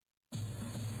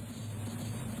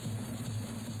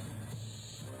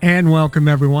And welcome,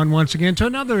 everyone, once again to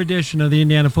another edition of the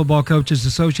Indiana Football Coaches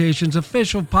Association's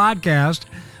official podcast.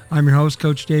 I'm your host,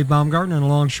 Coach Dave Baumgartner, and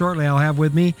along shortly I'll have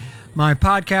with me my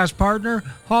podcast partner,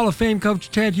 Hall of Fame Coach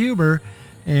Ted Huber.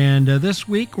 And this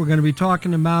week we're going to be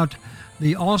talking about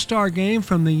the All-Star Game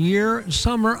from the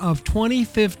summer of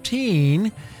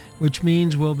 2015, which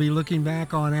means we'll be looking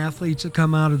back on athletes that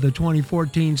come out of the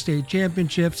 2014 state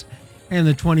championships and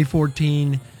the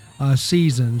 2014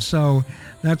 season. So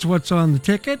that's what's on the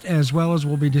ticket, as well as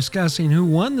we'll be discussing who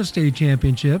won the state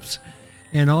championships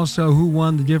and also who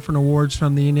won the different awards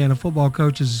from the Indiana Football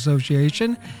Coaches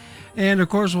Association. And of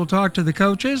course, we'll talk to the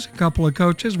coaches, a couple of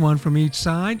coaches, one from each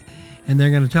side, and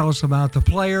they're going to tell us about the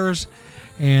players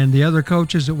and the other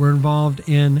coaches that were involved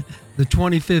in the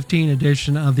 2015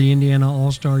 edition of the Indiana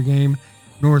All-Star Game,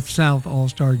 North-South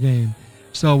All-Star Game.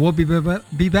 So we'll be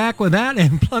back with that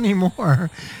and plenty more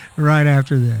right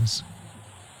after this.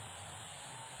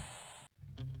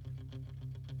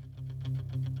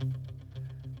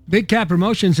 Big Cat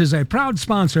Promotions is a proud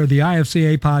sponsor of the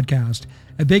IFCA podcast.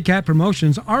 At Big Cat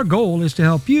Promotions, our goal is to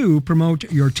help you promote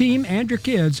your team and your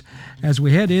kids as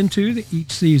we head into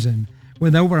each season.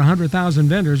 With over 100,000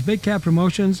 vendors, Big Cat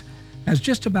Promotions has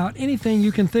just about anything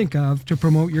you can think of to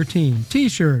promote your team.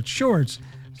 T-shirts, shorts,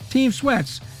 team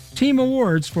sweats, team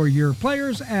awards for your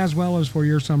players as well as for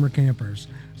your summer campers.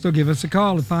 So give us a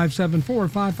call at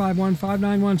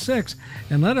 574-551-5916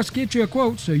 and let us get you a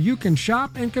quote so you can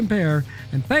shop and compare.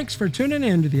 And thanks for tuning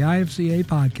in to the IFCA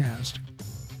podcast.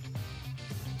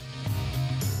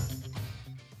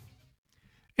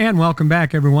 And welcome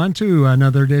back, everyone, to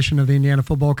another edition of the Indiana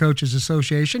Football Coaches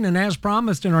Association. And as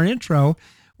promised in our intro,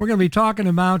 we're going to be talking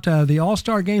about the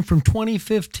All-Star Game from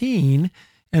 2015.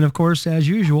 And, of course, as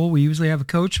usual, we usually have a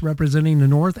coach representing the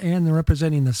North and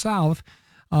representing the South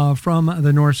from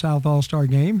the North-South All-Star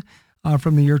Game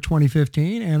from the year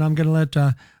 2015. And I'm going to let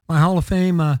my Hall of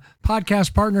Fame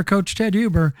podcast partner, Coach Ted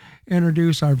Huber,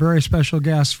 introduce our very special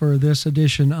guest for this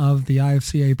edition of the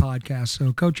IFCA podcast.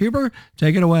 So, Coach Huber,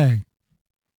 take it away.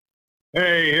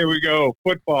 Hey, here we go.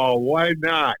 Football. Why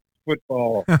not?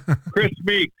 Football. Chris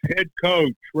Meeks, head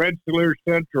coach, Rensselaer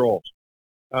Central,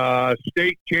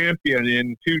 state champion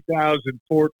in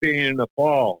 2014 in the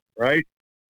fall, right?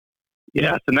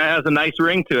 Yes, and that has a nice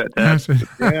ring to it, Ted.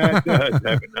 Yeah, it does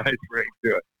have a nice ring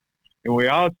to it. And we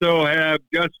also have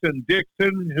Justin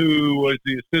DIXON, who was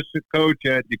the assistant coach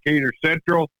at Decatur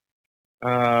Central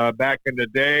back in the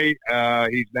day.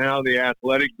 He's now the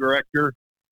athletic director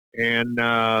and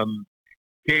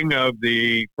king of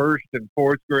the first and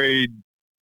fourth grade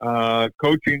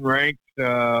coaching ranks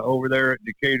over there at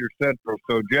Decatur Central.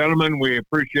 So, gentlemen, we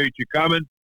appreciate you coming,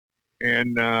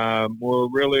 and we're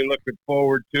really looking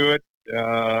forward to it.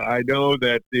 I know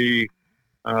that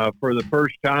for the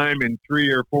first time in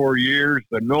 3 or 4 years,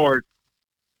 the North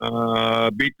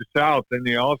beat the South in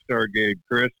the All-Star Game,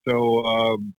 Chris.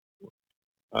 So,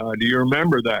 do you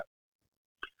remember that?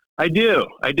 I do.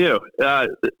 I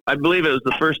believe it was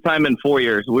the first time in 4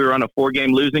 years. We were on a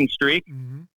 4-game losing streak,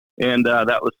 and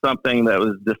that was something that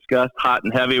was discussed hot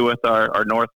and heavy with our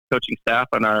North coaching staff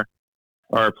and our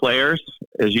players.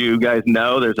 As you guys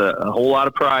know, there's a whole lot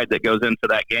of pride that goes into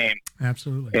that game.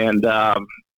 Absolutely. And,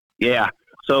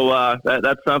 so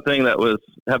that's something that was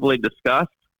heavily discussed.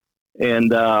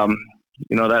 And,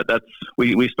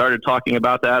 we started talking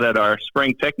about that at our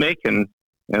spring picnic and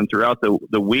throughout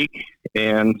the week,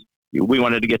 and we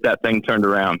wanted to get that thing turned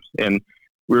around. And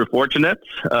we were fortunate.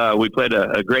 We played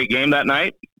a great game that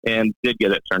night and did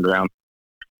get it turned around.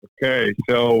 Okay,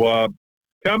 so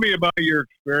tell me about your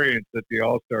experience at the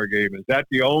All-Star Game. Is that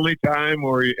the only time,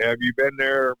 or have you been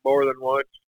there more than once?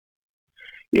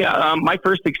 Yeah, my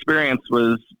first experience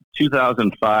was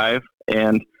 2005,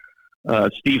 and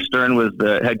Steve Stern was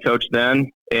the head coach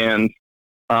then. And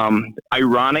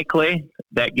ironically,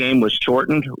 that game was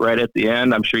shortened right at the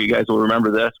end. I'm sure you guys will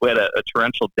remember this. We had a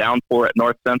torrential downpour at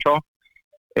North Central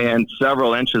and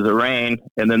several inches of rain,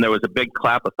 and then there was a big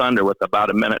clap of thunder with about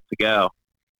a minute to go.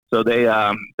 So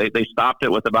they stopped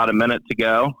it with about a minute to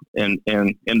go and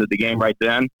ended the game right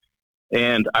then.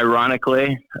 And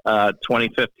ironically,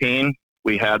 2015,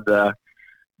 we had the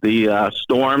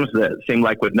storms that seemed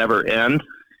like would never end.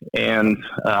 And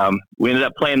we ended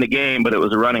up playing the game, but it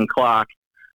was a running clock.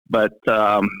 But,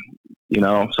 so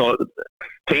to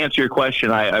answer your question,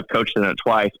 I've coached in it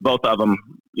twice, both of them,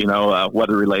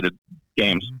 weather-related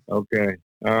games. Okay.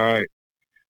 All right.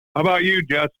 How about you,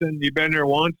 Justin? You been there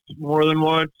once, more than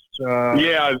once?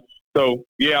 I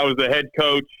was the head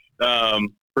coach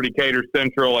for Decatur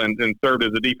Central and served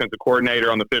as a defensive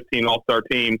coordinator on the 15 All-Star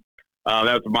team. That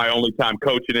was my only time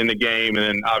coaching in the game, and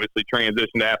then obviously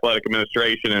transitioned to athletic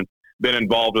administration and been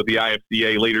involved with the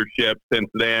IFCA leadership since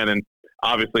then, and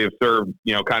obviously have served,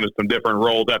 kind of some different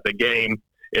roles at the game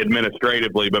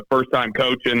administratively. But first time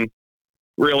coaching,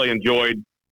 really enjoyed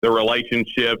the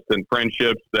relationships and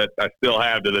friendships that I still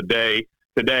have to the day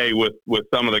today with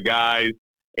some of the guys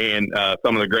and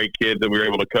some of the great kids that we were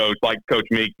able to coach. Like Coach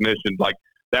Meeks mentioned, like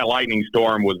that lightning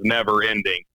storm was never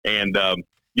ending, and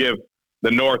give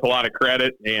the North a lot of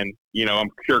credit. And, I'm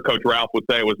sure Coach Ralph would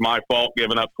say it was my fault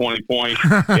giving up 20 points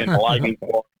in the lightning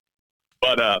storm.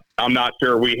 But I'm not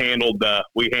sure we handled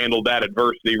that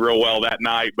adversity real well that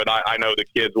night. But I know the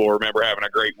kids will remember having a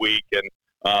great week, and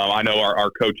I know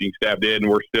our coaching staff did,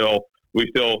 and we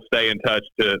still stay in touch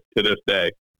to this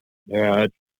day. Yeah,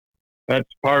 that's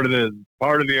part of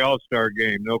the All-Star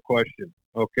game, no question.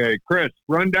 Okay, Chris,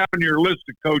 run down your list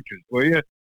of coaches, will you?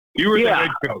 You were the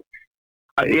head coach.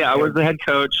 I was the head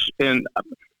coach, and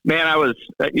man, I was,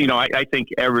 I think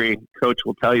every coach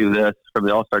will tell you this from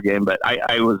the All-Star game, but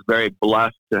I was very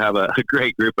blessed to have a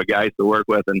great group of guys to work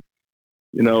with, and,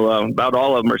 about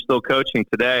all of them are still coaching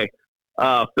today.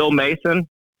 Phil Mason,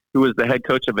 who was the head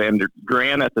coach of Vander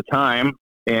Grant at the time,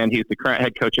 and he's the current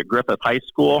head coach at Griffith High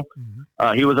School.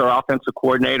 Mm-hmm. He was our offensive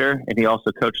coordinator, and he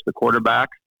also coached the quarterback.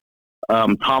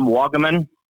 Tom Wagaman,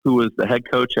 who was the head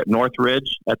coach at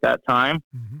Northridge at that time.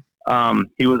 Mm-hmm.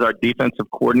 He was our defensive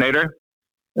coordinator.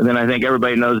 And then I think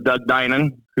everybody knows Doug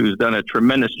Dinan, who's done a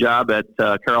tremendous job at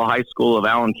Carroll High School of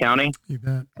Allen County. You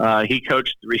bet. He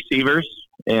coached the receivers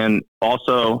and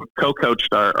also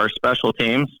co-coached our special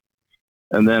teams.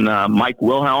 And then Mike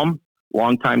Wilhelm,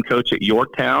 longtime coach at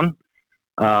Yorktown.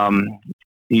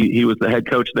 He was the head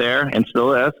coach there and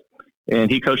still is. And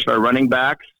he coached our running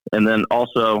backs and then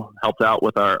also helped out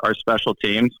with our special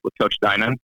teams with Coach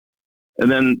Dinan. And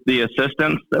then the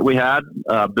assistants that we had,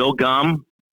 Bill Gum,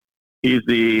 he's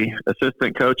the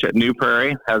assistant coach at New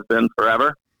Prairie, has been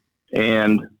forever.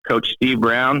 And Coach Steve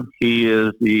Brown, he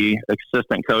is the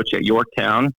assistant coach at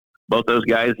Yorktown. Both those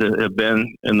guys have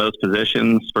been in those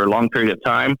positions for a long period of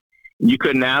time. You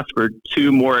couldn't ask for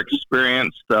two more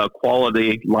experienced,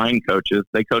 quality line coaches.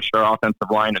 They coached our offensive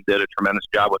line and did a tremendous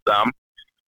job with them.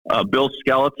 Bill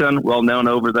Skeleton, well known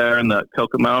over there in the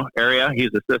Kokomo area. He's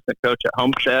assistant coach at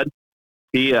Homestead.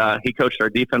 He coached our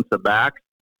defensive backs.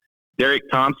 Derek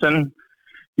Thompson,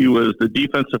 he was the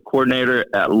defensive coordinator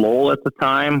at Lowell at the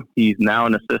time. He's now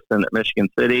an assistant at Michigan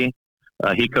City.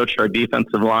 He coached our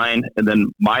defensive line. And then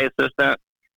my assistant,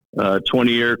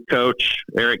 20-year coach,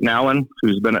 Eric Nowlin,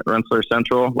 who's been at Rensselaer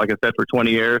Central, like I said, for 20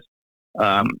 years.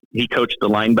 He coached the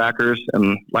linebackers.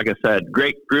 And like I said,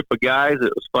 great group of guys.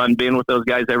 It was fun being with those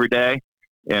guys every day.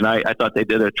 And I thought they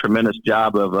did a tremendous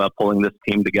job of pulling this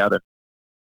team together.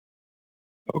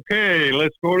 Okay,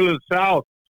 let's go to the South,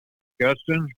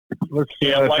 Justin. Let's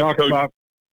talk about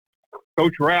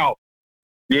Coach Ralph.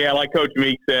 Yeah, like Coach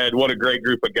Meek said, what a great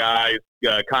group of guys.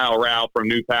 Kyle Ralph from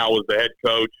New Pal was the head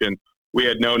coach, and we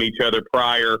had known each other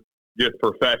prior just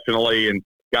professionally and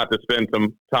got to spend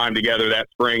some time together that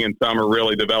spring and summer,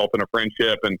 really developing a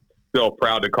friendship, and still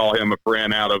proud to call him a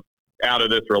friend out of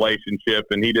this relationship.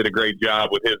 And he did a great job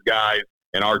with his guys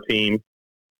and our team.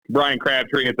 Brian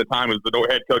Crabtree at the time was the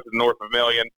head coach of the North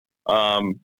Vermilion.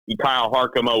 Kyle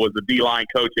Harkema was the D-line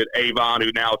coach at Avon, who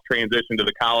now has transitioned to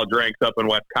the college ranks up in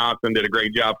Wisconsin, did a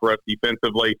great job for us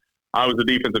defensively. I was the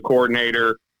defensive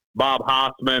coordinator. Bob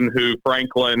Hossman, who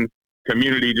Franklin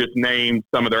community just named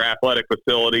some of their athletic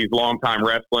facilities, longtime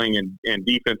wrestling and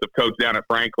defensive coach down at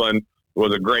Franklin,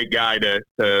 was a great guy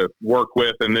to work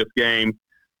with in this game.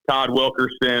 Todd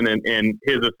Wilkerson and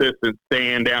his assistant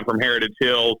Stan down from Heritage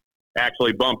Hills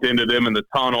actually bumped into them in the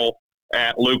tunnel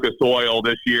at Lucas Oil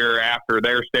this year after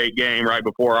their state game, right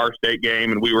before our state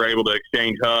game, and we were able to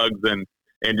exchange hugs and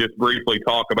just briefly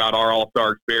talk about our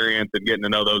all-star experience and getting to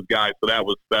know those guys. So that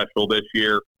was special this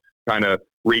year, kind of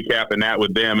recapping that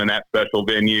with them in that special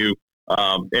venue.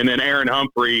 And then Aaron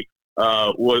Humphrey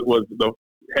was the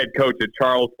head coach at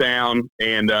Charlestown,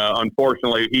 and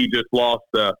unfortunately he just lost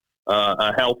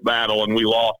a health battle, and we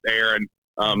lost Aaron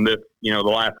the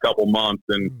last couple months,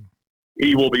 and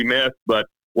he will be missed, but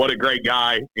what a great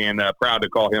guy, and proud to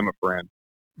call him a friend.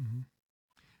 Mm-hmm.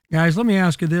 Guys, let me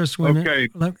ask you this. Let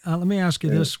me ask you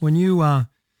this. When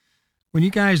you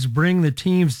guys bring the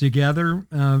teams together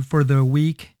for the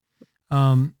week,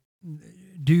 do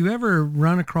you ever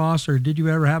run across, or did you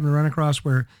ever happen to run across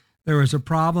where there was a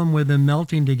problem with them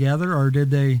melting together, or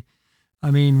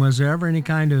was there ever any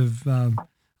kind of,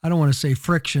 I don't want to say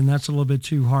friction, that's a little bit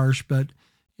too harsh, but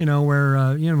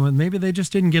where maybe they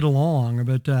just didn't get along,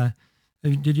 but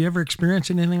did you ever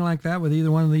experience anything like that with either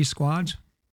one of these squads?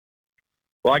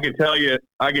 Well, I can tell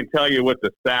you with the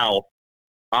South,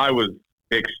 I was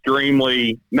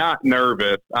extremely not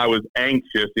nervous. I was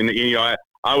anxious, and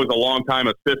I was a longtime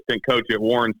assistant coach at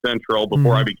Warren Central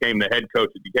before I became the head coach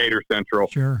at Decatur Central.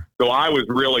 Sure. So I was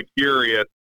really curious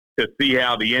to see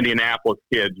how the Indianapolis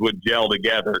kids would gel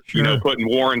together. Sure. Putting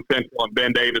Warren Central and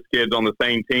Ben Davis kids on the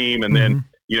same team, and then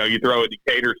you throw a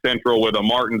Decatur Central with a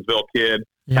Martinsville kid.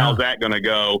 Yeah. How's that going to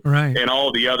go? Right. And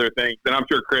all the other things. And I'm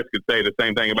sure Chris could say the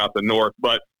same thing about the North.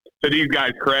 But to these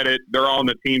guys' credit, they're all on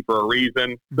the team for a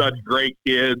reason. Such great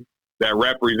kids that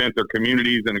represent their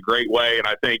communities in a great way. And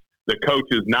I think the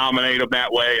coaches nominate them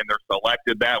that way, and they're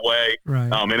selected that way. Right.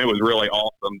 And it was really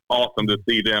awesome to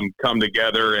see them come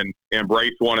together and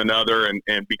embrace one another and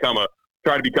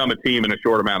try to become a team in a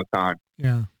short amount of time.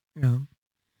 Yeah. Yeah.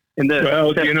 And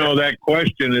that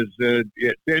question is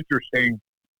it's interesting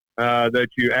that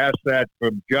you asked that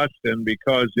from Justin,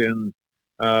 because in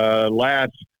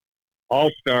last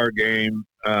All-Star game,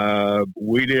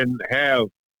 we didn't have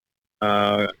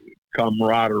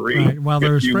camaraderie. Right. Well,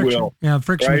 there was friction. Will,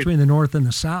 friction right? between the North and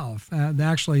the South.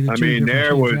 Actually, the two different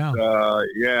there teams was,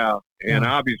 out. and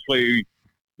obviously,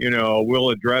 we'll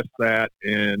address that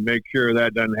and make sure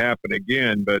that doesn't happen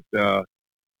again. But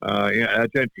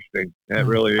that's interesting. That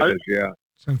really is. Yeah,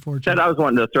 it's unfortunate. Ted, I was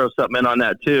wanting to throw something in on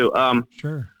that too.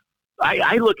 Sure.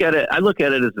 I look at it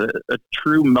as a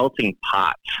true melting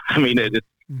pot. I mean,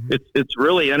 it's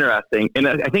really interesting, and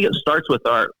I think it starts with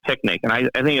our picnic, and I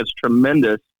think it's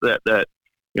tremendous that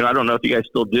I don't know if you guys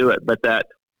still do it, but that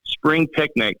spring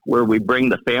picnic where we bring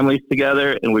the families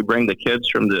together and we bring the kids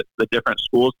from the different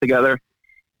schools together,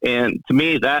 and to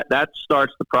me that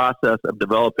starts the process of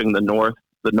developing the North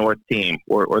team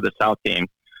or the South team.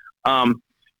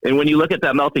 And when you look at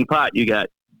that melting pot, you got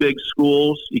big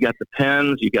schools, you got the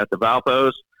Penns, you got the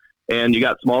Valpos, and you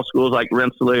got small schools like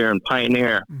Rensselaer and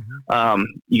Pioneer.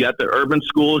 You got the urban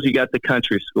schools, you got the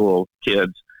country school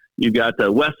kids. You got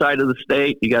the west side of the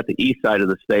state, you got the east side of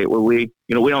the state, where we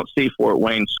don't see Fort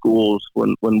Wayne schools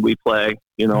when we play,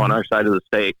 on our side of the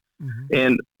state.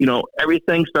 And,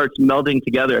 everything starts melding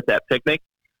together at that picnic.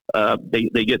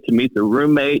 They get to meet their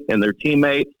roommate and their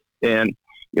teammates. And,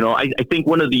 I think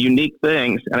one of the unique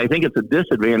things, and I think it's a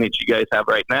disadvantage you guys have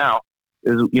right now,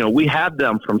 is, we had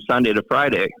them from Sunday to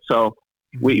Friday. So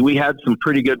we had some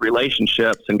pretty good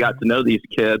relationships and got to know these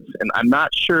kids. And I'm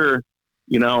not sure,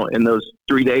 in those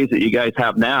 3 days that you guys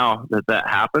have now that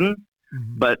happened.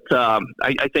 But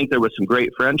I think there was some great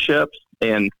friendships.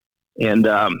 And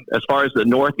as far as the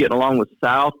North getting along with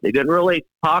South, they didn't really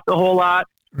talk a whole lot.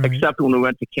 Right. Except when we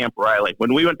went to Camp Riley.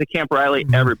 When we went to Camp Riley,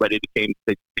 everybody came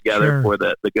together for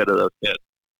the good of those kids.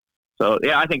 So,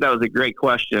 yeah, I think that was a great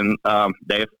question,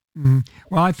 Dave.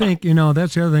 Well, I think,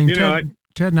 that's the other thing.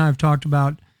 Ted and I have talked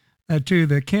about that, too.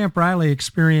 The Camp Riley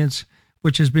experience,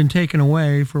 which has been taken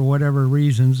away for whatever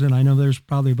reasons, and I know there's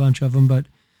probably a bunch of them, but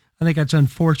I think that's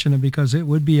unfortunate because it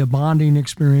would be a bonding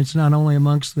experience, not only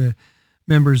amongst the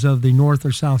members of the North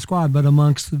or South squad, but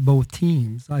amongst both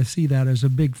teams. I see that as a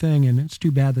big thing, and it's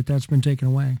too bad that that's been taken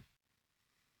away.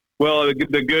 Well,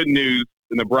 the good news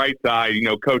and the bright side,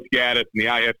 Coach Gaddis and the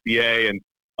IFCA, and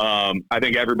I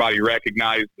think everybody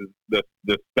recognizes the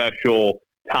special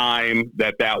time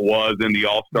that was in the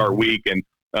All-Star week. And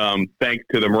thanks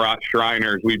to the Murat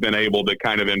Shriners, we've been able to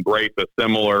kind of embrace a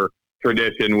similar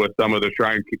tradition with some of the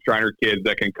Shriner kids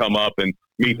that can come up and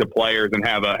meet the players and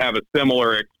have a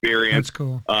similar experience. That's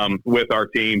cool. With our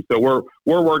team. So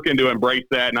we're working to embrace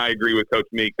that, and I agree with Coach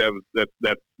Meek.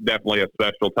 That's definitely a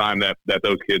special time that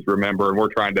those kids remember, and we're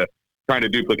trying to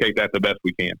duplicate that the best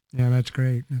we can. Yeah, that's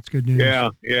great. That's good news.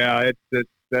 Yeah,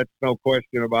 that's no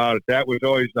question about it. That was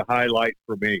always the highlight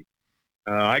for me.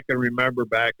 I can remember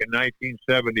back in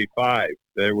 1975,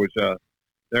 there was a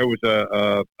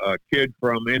kid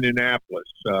from Indianapolis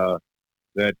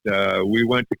that we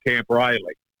went to Camp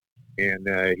Riley, and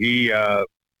he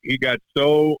got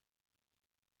so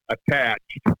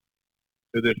attached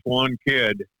to this one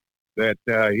kid that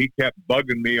he kept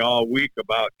bugging me all week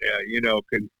about,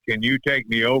 can you take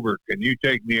me over? Can you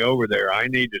take me over there? I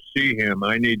need to see him.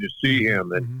 And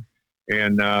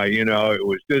it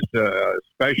was just a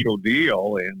special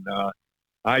deal, and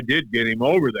I did get him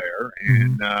over there,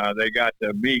 and they got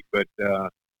to meet, but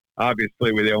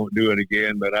obviously we don't do it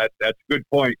again. But that's a good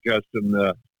point, Justin.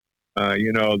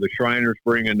 The Shriners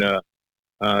bringing the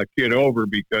kid over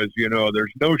because,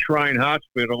 there's no Shrine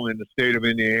Hospital in the state of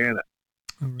Indiana.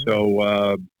 Right.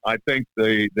 So I think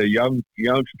the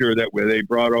youngster that they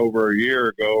brought over a year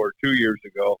ago or 2 years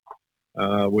ago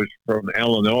was from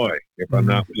Illinois, if I'm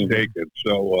not mistaken.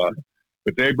 So,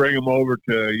 but they bring them over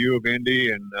to U of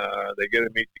Indy, and they get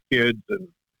to meet the kids, and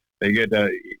they get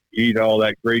to eat all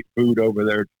that great food over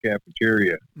there at the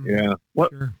cafeteria. Yeah.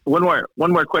 Sure.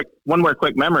 One more quick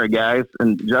memory, guys.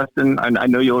 And Justin, I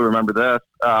know you'll remember this.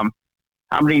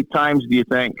 How many times do you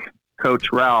think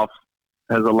Coach Ralph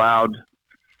has allowed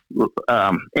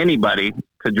anybody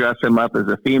to dress him up as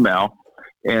a female?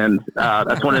 And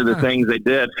that's one of the things they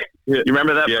did. You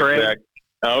remember that parade? Exactly.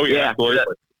 Oh yeah,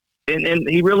 absolutely. And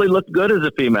he really looked good as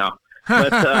a female.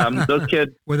 But those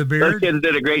kids with a beard. Those kids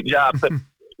did a great job. But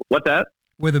what that?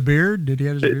 With a beard? Did he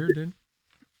have his beard? Did?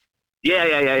 Yeah.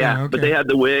 Okay. But they had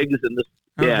the wigs and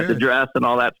the dress and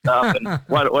all that stuff. And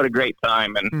what a great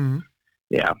time. And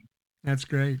yeah, that's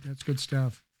great. That's good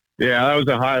stuff. Yeah, that was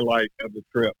a highlight of the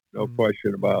trip. No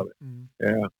question about it.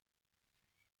 Yeah.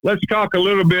 Let's talk a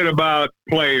little bit about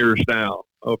players now.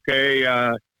 Okay,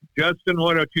 Justin,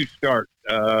 why don't you start?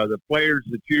 The players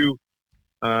that you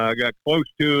got close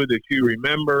to, that you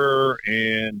remember,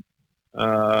 and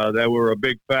that were a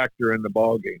big factor in the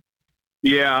ball game.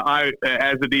 Yeah,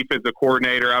 as a defensive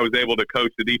coordinator, I was able to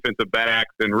coach the defensive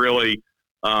backs and really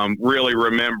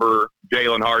remember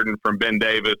Jalen Harden from Ben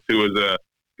Davis, who was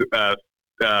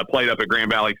played up at Grand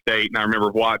Valley State, and I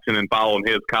remember watching and following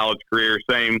his college career.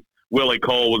 Same, Willie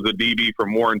Cole was a DB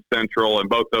from Warren Central, and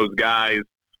both those guys,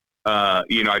 I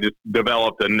just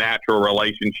developed a natural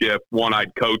relationship. One,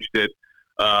 I'd coached at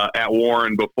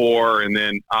Warren before, and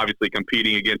then obviously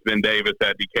competing against Ben Davis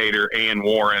at Decatur and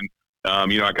Warren.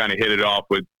 I kind of hit it off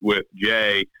with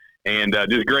Jay, and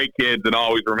just great kids that I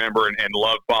always remember and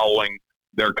love following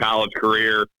their college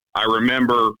career. I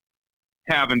remember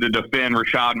having to defend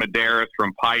Rashad Medeiros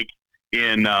from Pike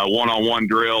in one-on-one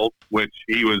drills, which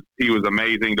he was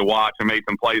amazing to watch and made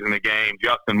some plays in the game.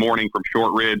 Justin Mourning from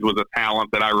Short Ridge was a talent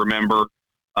that I remember.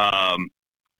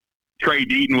 Trey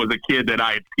Deaton was a kid that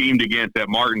I had schemed against at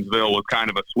Martinsville, was kind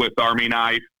of a Swiss Army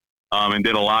knife, and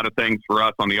did a lot of things for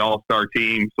us on the All-Star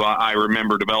team. So I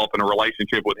remember developing a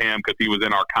relationship with him because he was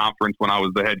in our conference when I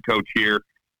was the head coach here.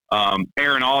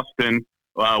 Aaron Austin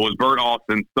was Bert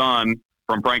Austin's son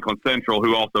from Franklin Central,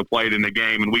 who also played in the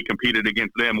game, and we competed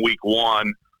against them week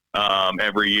one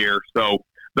every year. So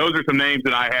those are some names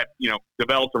that I had,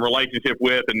 developed a relationship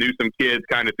with and knew some kids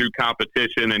kind of through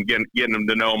competition and getting them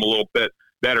to know them a little bit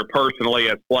better personally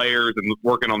as players and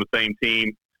working on the same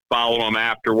team, following them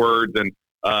afterwards. And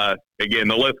again,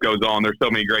 the list goes on. There's so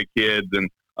many great kids, and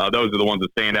those are the ones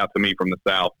that stand out to me from the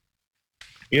South.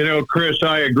 Chris,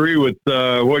 I agree with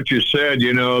what you said.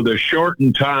 The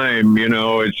shortened time,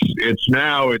 it's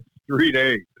now 3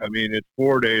 days. I mean, it's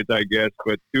 4 days, I guess,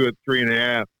 but 2 or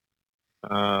 3.5,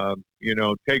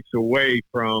 takes away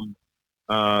from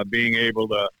being able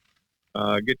to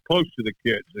get close to the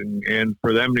kids and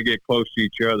for them to get close to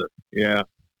each other. Yeah.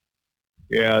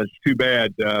 Yeah, it's too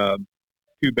bad.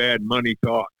 Too bad money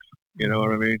talks. You know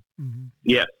what I mean? Mm-hmm.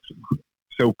 Yes.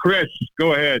 So, Chris,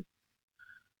 go ahead.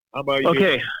 How about you?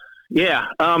 Okay. Yeah.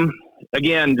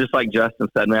 Again, just like Justin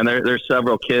said, man, there's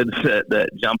several kids that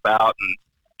jump out, and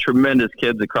tremendous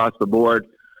kids across the board.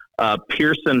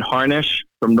 Pearson Harnish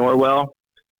from Norwell.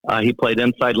 He played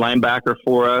inside linebacker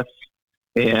for us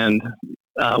and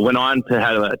went on to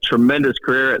have a tremendous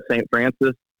career at St.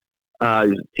 Francis. He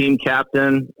was a team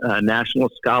captain, national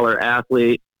scholar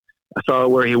athlete. I saw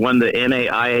where he won the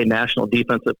NAIA National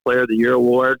Defensive Player of the Year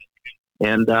award.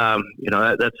 And,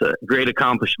 that's a great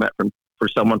accomplishment for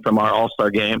someone from our All-Star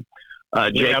game.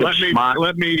 Jacob Schmott.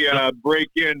 Let me break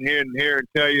in here and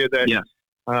tell you that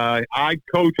I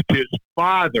coached his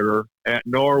father at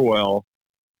Norwell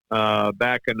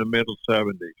back in the middle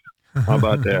 70s. How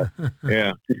about that?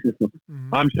 Yeah.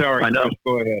 I'm sorry. I know. Chris,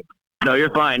 go ahead. No,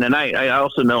 you're fine. And I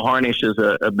also know Harnish is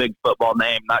a big football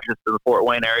name, not just in the Fort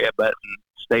Wayne area, but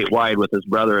statewide with his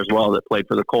brother as well that played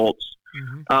for the Colts.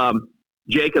 Mm-hmm.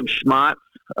 Jacob Schmott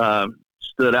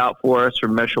stood out for us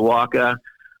from Mishawaka.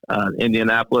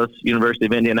 Indianapolis, University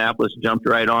of Indianapolis jumped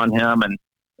right on him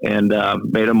and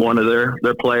made him one of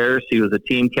their players. He was a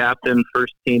team captain,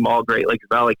 first team All Great Lakes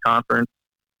Valley Conference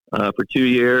for 2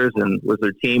 years, and was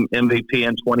their team MVP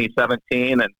in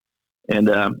 2017. And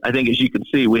I think, as you can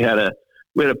see, we had a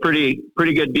pretty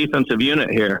good defensive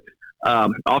unit here.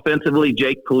 Offensively,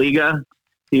 Jake Paliga,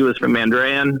 he was from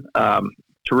Mandrayan.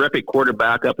 Terrific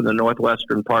quarterback up in the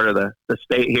northwestern part of the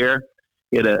state here.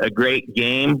 He had a great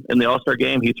game in the All-Star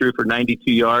game. He threw for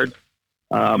 92 yards.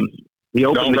 He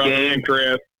opened the game. It in,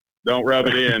 Chris. Don't rub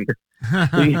it in. As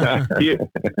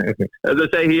I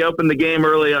say, he opened the game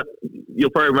early.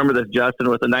 You'll probably remember this, Justin,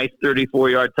 with a nice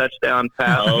 34-yard touchdown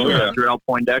pass to Terrell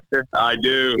Poindexter. I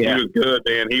do. Yeah. He was good,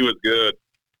 man. He was good.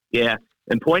 Yeah.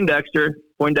 And Poindexter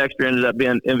ended up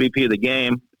being MVP of the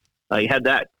game. He had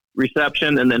that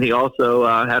reception, and then he also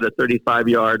had a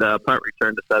 35-yard punt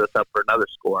return to set us up for another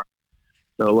score.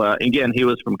 So, again, he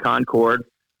was from Concord.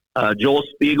 Joel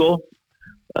Spiegel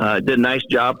did a nice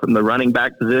job from the running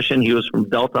back position. He was from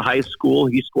Delta High School.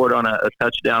 He scored on a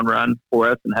touchdown run for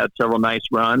us and had several nice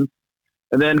runs.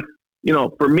 And then,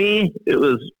 for me, it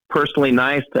was personally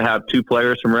nice to have 2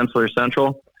 players from Rensselaer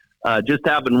Central. Just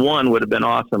having one would have been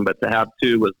awesome, but to have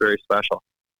 2 was very special.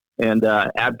 And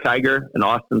Ab Kiger and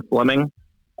Austin Fleming.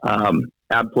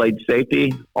 Ab played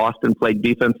safety. Austin played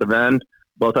defensive end.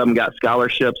 Both of them got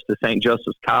scholarships to St.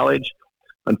 Joseph's College.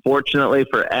 Unfortunately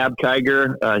for Ab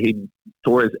Kiger, he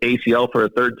tore his ACL for a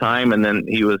 3rd time, and then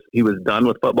he was done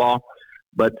with football.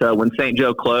 But when St.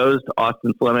 Joe closed,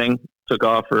 Austin Fleming took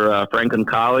off for Franklin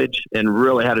College and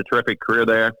really had a terrific career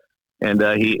there. And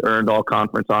he earned all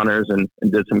conference honors and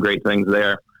did some great things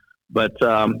there. But,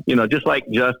 just like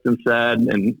Justin said,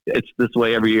 and it's this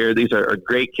way every year, these are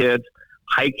great kids,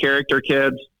 high character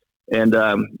kids, and,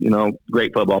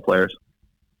 great football players.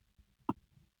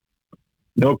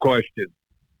 No question.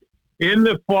 In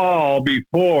the fall,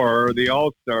 before the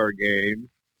All-Star game,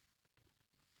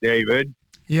 David,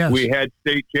 yes, we had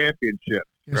state championships,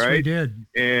 yes, right? we did.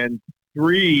 And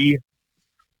three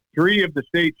of the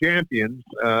state champions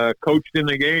coached in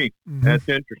the game. Mm-hmm. That's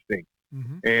interesting.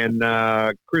 Mm-hmm. And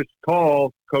Chris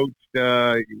Call coached.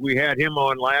 We had him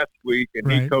on last week, and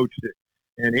right. he coached it.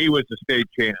 And he was the state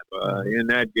champ in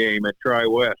that game at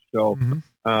Tri-West. So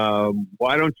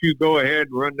why don't you go ahead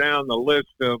and run down the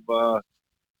list of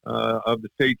the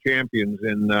state champions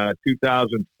in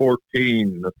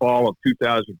 2014, the fall of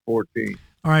 2014.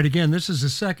 All right, again, this is the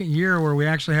second year where we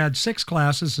actually had 6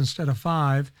 classes instead of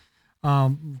 5.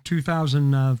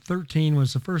 2013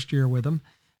 was the first year with them,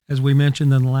 as we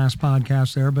mentioned in the last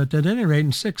podcast there. But at any rate,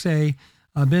 in 6A,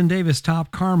 Ben Davis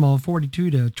topped Carmel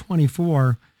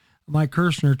 42-24. Mike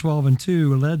Kirshner,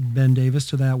 12-2, led Ben Davis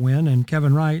to that win, and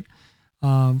Kevin Wright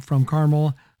from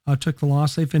Carmel took the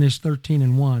loss. They finished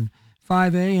 13-1.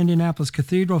 5A, Indianapolis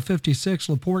Cathedral 56,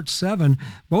 LaPorte 7.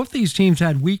 Both these teams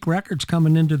had weak records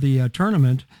coming into the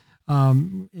tournament.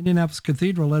 Indianapolis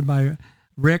Cathedral led by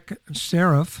Rick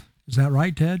Seraph. Is that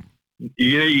right, Ted?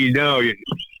 Yeah,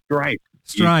 Strife.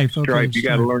 Strife. Okay, Strife. You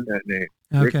got to learn that name.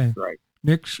 Okay.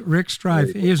 Rick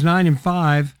Strife. He is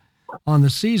 9-5 on the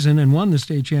season and won the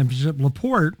state championship.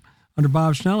 LaPorte, under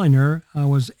Bob Schnellinger,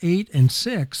 was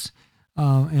 8-6.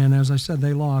 And as I said,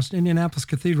 they lost. Indianapolis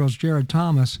Cathedral's Jared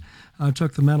Thomas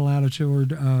took the Mental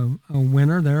Attitude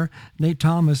winner there. Nate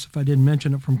Thomas, if I didn't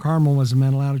mention it, from Carmel, was the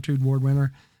Mental Attitude Award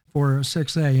winner for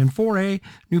 6A. In 4A,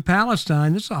 New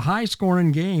Palestine, this is a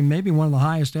high-scoring game, maybe one of the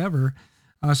highest ever.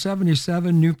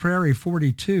 77, New Prairie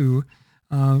 42.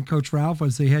 Coach Ralph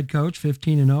was the head coach,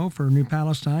 15-0 for New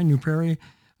Palestine. New Prairie,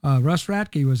 Russ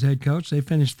Ratke was head coach. They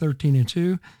finished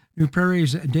 13-2. New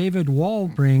Prairie's David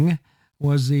Walbring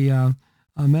was the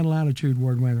Mental Attitude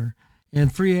Award winner. In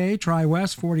 3A,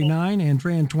 Tri-West 49,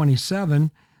 Andrean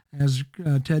 27. As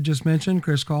Ted just mentioned,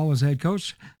 Chris Call was head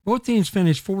coach. Both teams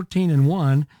finished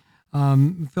 14-1.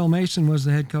 Phil Mason was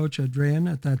the head coach at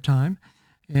Andrean at that time.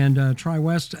 And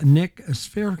Tri-West, Nick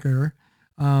Spheriker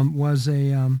was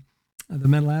the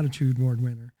Mental Attitude Award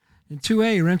winner. In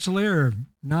 2A, Rensselaer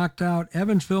knocked out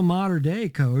Evansville Mater Dei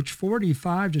coach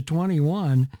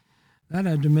 45-21. That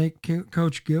had to make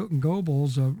Coach Gable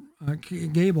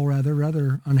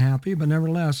rather unhappy, but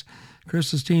nevertheless,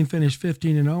 Chris's team finished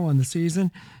 15-0 on the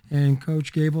season, and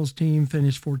Coach Gable's team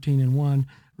finished 14-1.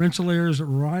 Rensselaer's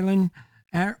Ryland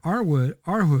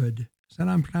Arhood. Is that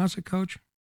how I pronounce it, Coach?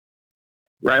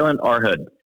 Ryland Arhood.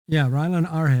 Yeah, Ryland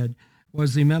Arhood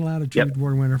was the Mental Attitude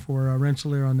Award winner for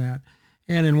Rensselaer on that.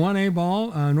 And in 1A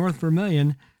ball, North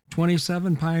Vermilion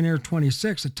 27, Pioneer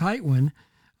 26, a tight one.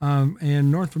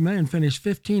 And North Vermilion finished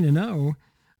 15-0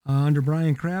 under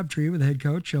Brian Crabtree with the head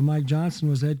coach. Mike Johnson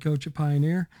was the head coach at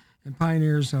Pioneer. And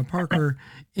Pioneer's Parker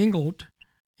Englert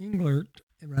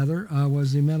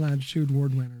was the Mental Attitude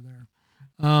Award winner there.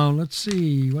 Let's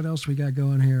see, what else we got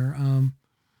going here.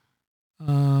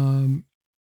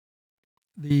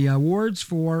 The awards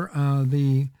for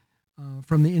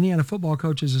from the Indiana Football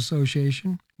Coaches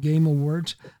Association, Game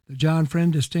Awards. The John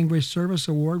Friend Distinguished Service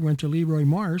Award went to Leroy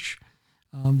Marsh.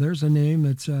 There's a name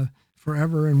that's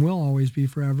forever and will always be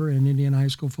forever in Indiana high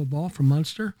school football, from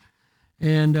Munster.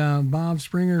 And Bob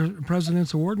Springer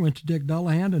President's Award went to Dick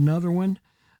Dullahan, another one.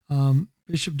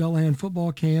 Bishop Dullahan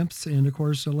football camps, and of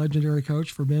course a legendary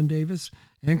coach for Ben Davis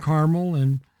and Carmel,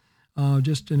 and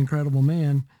just an incredible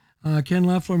man. Ken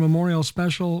Leffler Memorial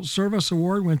Special Service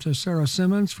Award went to Sarah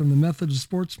Simmons from the Methodist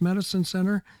Sports Medicine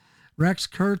Center. Rex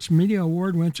Kurtz Media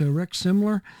Award went to Rick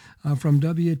Simler from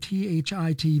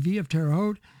WTHI-TV of Terre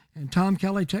Haute. And Tom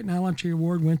Kelly Technology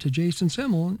Award went to Jason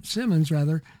Simmons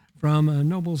from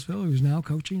Noblesville, who's now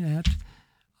coaching at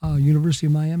University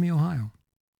of Miami, Ohio.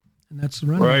 And that's the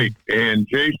running. Right. And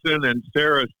Jason and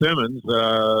Sarah Simmons,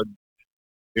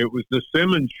 it was the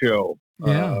Simmons show.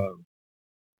 Yeah.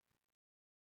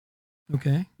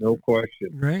 Okay. No question.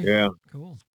 Great. Yeah.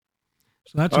 Cool.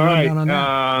 So that's all a right. rundown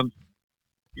on that.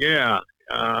 Yeah.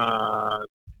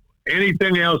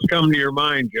 Anything else come to your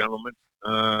mind, gentlemen?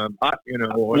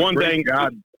 One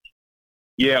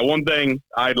thing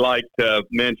I'd like to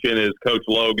mention is Coach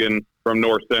Logan from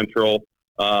North Central.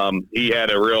 He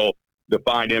had a real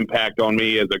defined impact on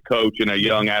me as a coach and a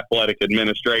young athletic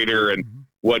administrator, and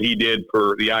what he did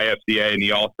for the IFCA and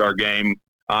the All-Star game.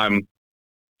 I'm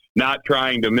not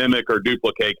trying to mimic or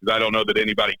duplicate because I don't know that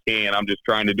anybody can. I'm just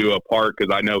trying to do a part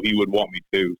because I know he would want me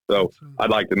to. So Absolutely. I'd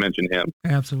like to mention him.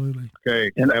 Absolutely.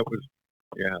 Okay. And that was,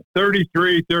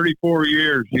 34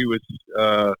 years he was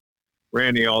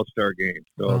ran the All-Star game.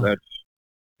 So that's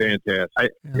fantastic. I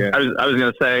was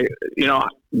going to say,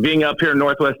 being up here in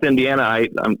Northwest Indiana, I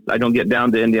don't get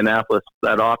down to Indianapolis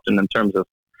that often in terms of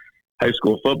high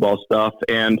school football stuff.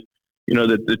 And,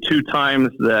 the two times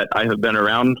that I have been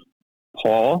around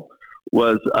Paul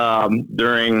was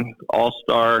during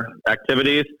All-Star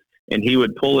activities, and he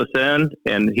would pull us in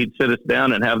and he'd sit us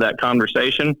down and have that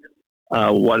conversation,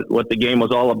 what the game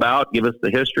was all about, give us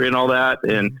the history and all that.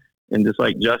 And just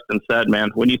like Justin said, man,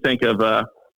 when you think of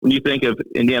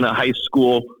Indiana high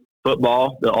school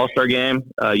football, the All-Star game,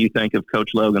 you think of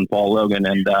Coach Logan, Paul Logan,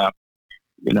 and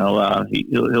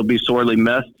he'll be sorely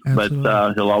missed. Absolutely.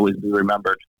 But he'll always be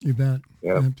remembered. You bet.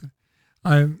 Yep.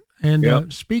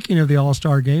 Speaking of the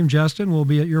All-Star game, Justin, we'll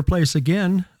be at your place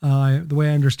again, the way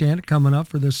I understand it, coming up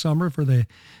for this summer for the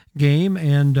game.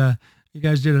 And you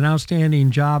guys did an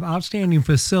outstanding job, outstanding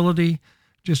facility,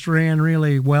 just ran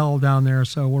really well down there.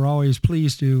 So we're always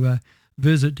pleased to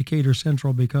visit Decatur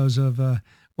Central because of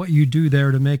what you do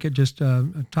there to make it just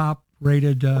a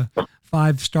top-rated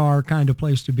 5-star kind of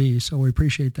place to be. So we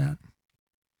appreciate that.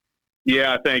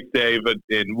 Yeah, thanks, David.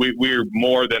 And we're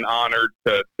more than honored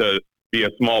to be a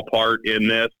small part in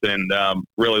this, and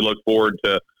really look forward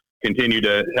to continue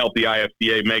to help the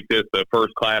IFCA make this a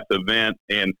first-class event.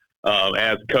 And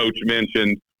as Coach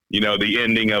mentioned, the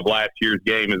ending of last year's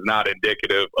game is not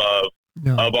indicative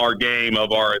of our game,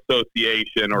 of our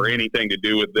association, or anything to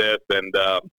do with this. And,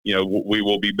 we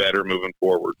will be better moving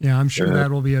forward. Yeah, I'm sure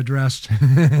that will be addressed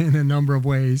in a number of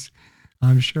ways,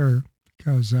 I'm sure,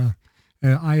 because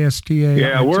ISTA.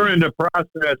 Yeah, we're in the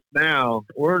process now.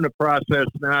 We're in the process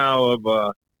now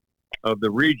of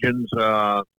the regions,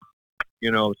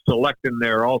 selecting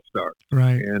their all-stars.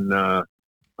 Right. And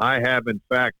I have, in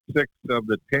fact, 6 of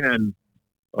the 10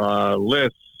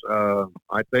 lists.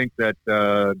 I think that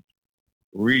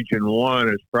Region 1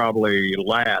 is probably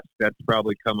last. That's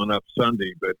probably coming up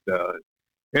Sunday. But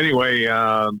anyway,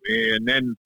 and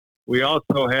then we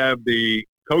also have the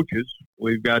coaches.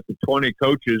 We've got the 20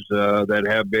 coaches that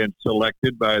have been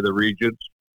selected by the regions,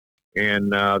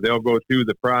 and they'll go through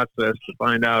the process to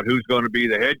find out who's going to be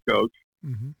the head coach.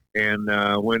 Mm-hmm.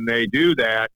 And when they do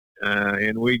that,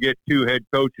 and we get 2 head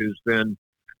coaches, then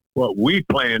what we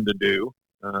plan to do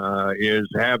is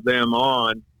have them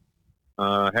on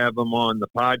the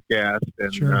podcast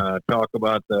and talk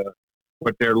about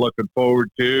what they're looking forward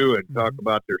to, and talk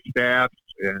about their staffs,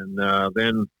 and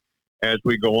then as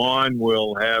we go on,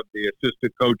 we'll have the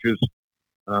assistant coaches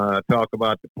talk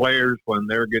about the players when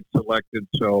they get selected.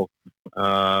 So,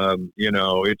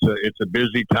 it's a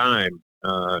busy time,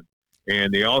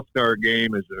 and the All-Star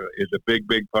game is a big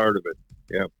part of it.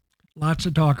 Yeah. Lots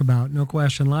to talk about, no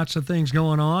question. Lots of things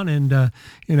going on, and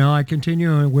I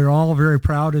continue. We're all very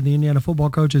proud of the Indiana Football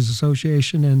Coaches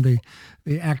Association and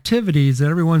the activities that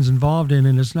everyone's involved in,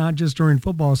 and it's not just during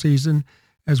football season.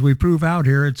 As we prove out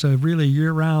here, it's a really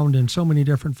year-round in so many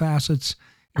different facets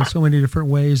and so many different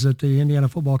ways that the Indiana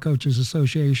Football Coaches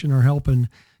Association are helping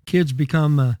kids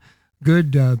become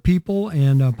good people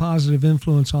and a positive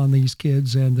influence on these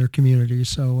kids and their communities.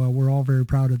 So we're all very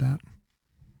proud of that.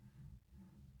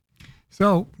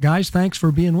 So, guys, thanks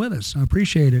for being with us. I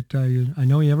appreciate it. I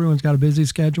know everyone's got a busy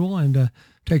schedule, and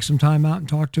take some time out and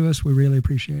talk to us. We really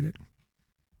appreciate it.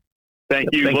 Thank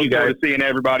you. Look forward to seeing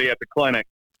everybody at the clinic.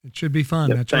 It should be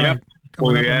fun. That's right.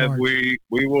 We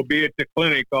will be at the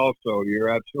clinic also. You're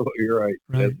absolutely right.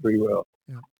 Yes, we will.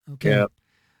 Yeah. Okay. Yeah.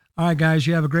 All right, guys.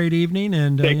 You have a great evening,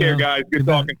 and take care, guys. Good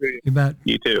talking to you. You bet.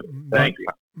 You too. Thank you.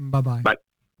 Bye-bye. Bye.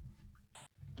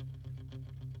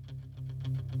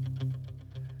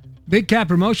 Big Cat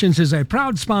Promotions is a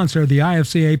proud sponsor of the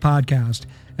IFCA podcast.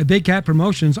 At Big Cat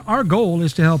Promotions, our goal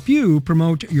is to help you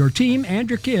promote your team and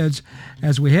your kids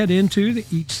as we head into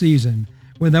each season.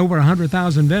 With over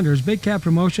 100,000 vendors, Big Cat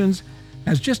Promotions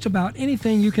has just about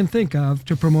anything you can think of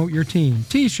to promote your team.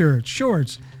 T-shirts,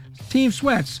 shorts, team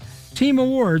sweats, team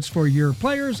awards for your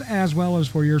players as well as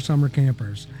for your summer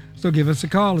campers. So give us a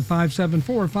call at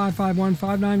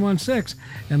 574-551-5916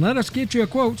 and let us get you a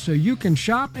quote so you can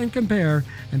shop and compare.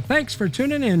 And thanks for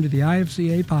tuning in to the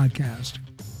IFCA podcast.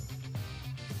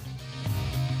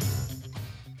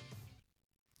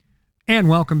 And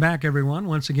welcome back, everyone,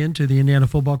 once again to the Indiana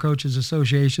Football Coaches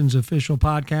Association's official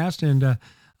podcast. And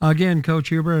again, Coach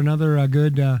Huber, another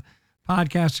good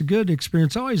podcast, a good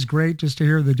experience. Always great just to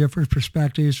hear the different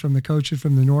perspectives from the coaches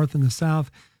from the North and the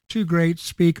South. Two great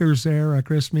speakers there,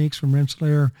 Chris MEEKS from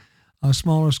RENSSELAER, a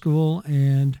smaller school,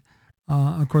 and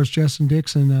of course Justin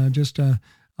DIXON, just a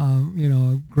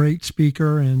great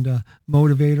speaker and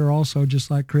motivator also,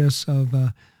 just like Chris, of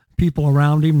people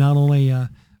around him, not only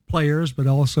players, but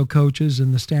also coaches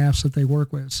and the staffs that they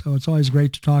work with. So it's always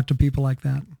great to talk to people like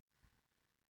that.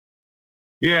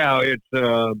 Yeah, it's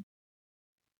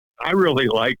I really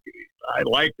like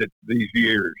it these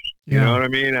years. You know what I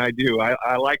mean? I do.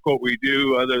 I like what we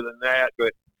do other than that,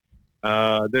 but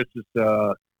this is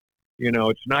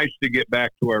it's nice to get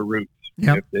back to our roots.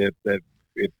 Yep. If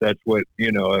that's what,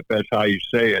 if that's how you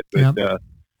say it. But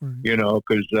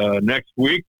because next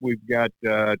week we've got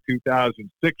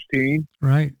 2016.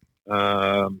 Right.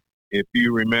 If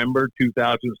you remember,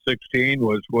 2016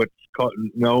 was what's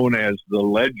known as the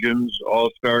Legends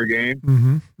All-Star Game.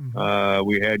 Mm-hmm. Mm-hmm.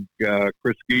 We had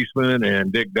Chris Giesman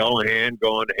and Dick Dullahan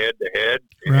going head-to-head.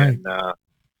 Right. And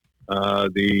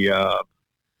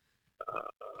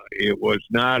it was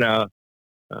not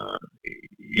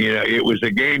it was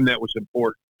a game that was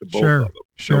important to both of them.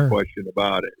 Sure. No question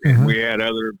about it. Uh-huh. And we had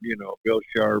other, Bill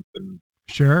Sharp and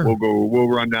sure. We'll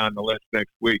run down the list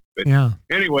next week. But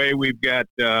anyway, we got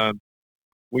Waylon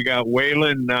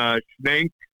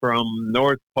Schnink from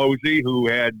North Posey, who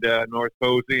had North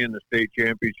Posey in the state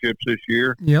championships this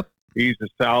year. Yep. He's a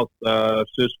South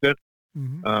assistant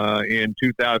Mm-hmm. in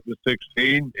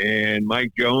 2016, and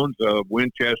Mike Jones of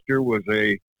Winchester was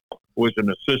an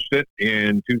assistant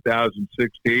in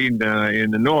 2016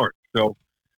 in the North. So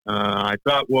I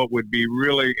thought what would be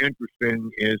really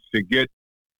interesting is to get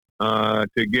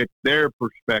their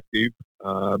perspective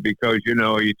because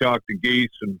you talk to Geese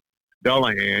and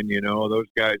Dullahan, those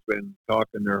guys been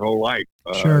talking their whole life.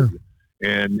 Sure.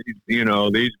 And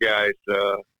these guys,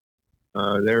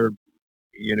 they're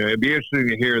it'd be interesting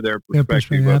to hear their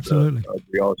perspective of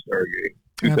the All-Star game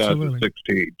 2016. Absolutely.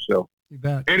 So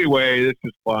anyway, this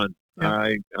is fun.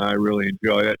 Yeah. I really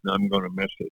enjoy it, and I'm going to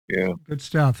miss it. Yeah. Good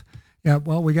stuff. Yeah.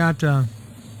 Well, we got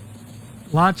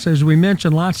lots, as we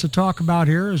mentioned, lots to talk about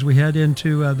here as we head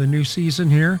into the new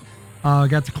season here.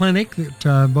 Got the clinic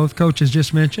that both coaches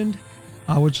just mentioned,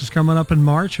 which is coming up in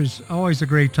March. It's always a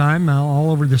great time. All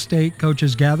over the state,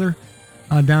 coaches gather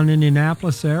down in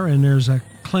Indianapolis there, and there's a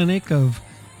clinic of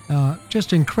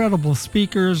just incredible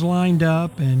speakers lined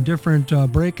up and different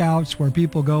breakouts where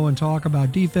people go and talk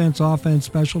about defense, offense,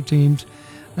 special teams.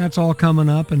 That's all coming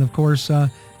up. And, of course,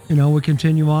 we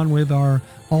continue on with our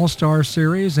All-Star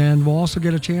Series, and we'll also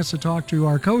get a chance to talk to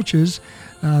our coaches,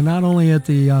 not only at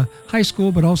the high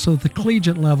school but also at the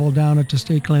collegiate level down at the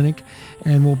state clinic,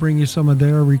 and we'll bring you some of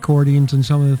their recordings and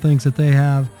some of the things that they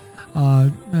have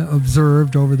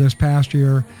observed over this past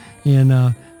year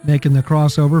in making the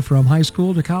crossover from high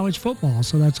school to college football.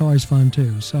 So that's always fun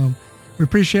too. So we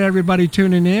appreciate everybody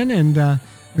tuning in, and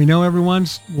we know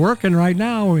everyone's working right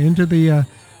now into the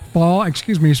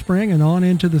spring and on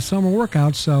into the summer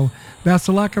workouts. So best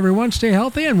of luck, everyone. Stay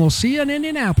healthy, and we'll see you in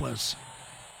Indianapolis.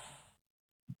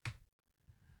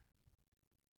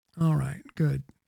 All right, good.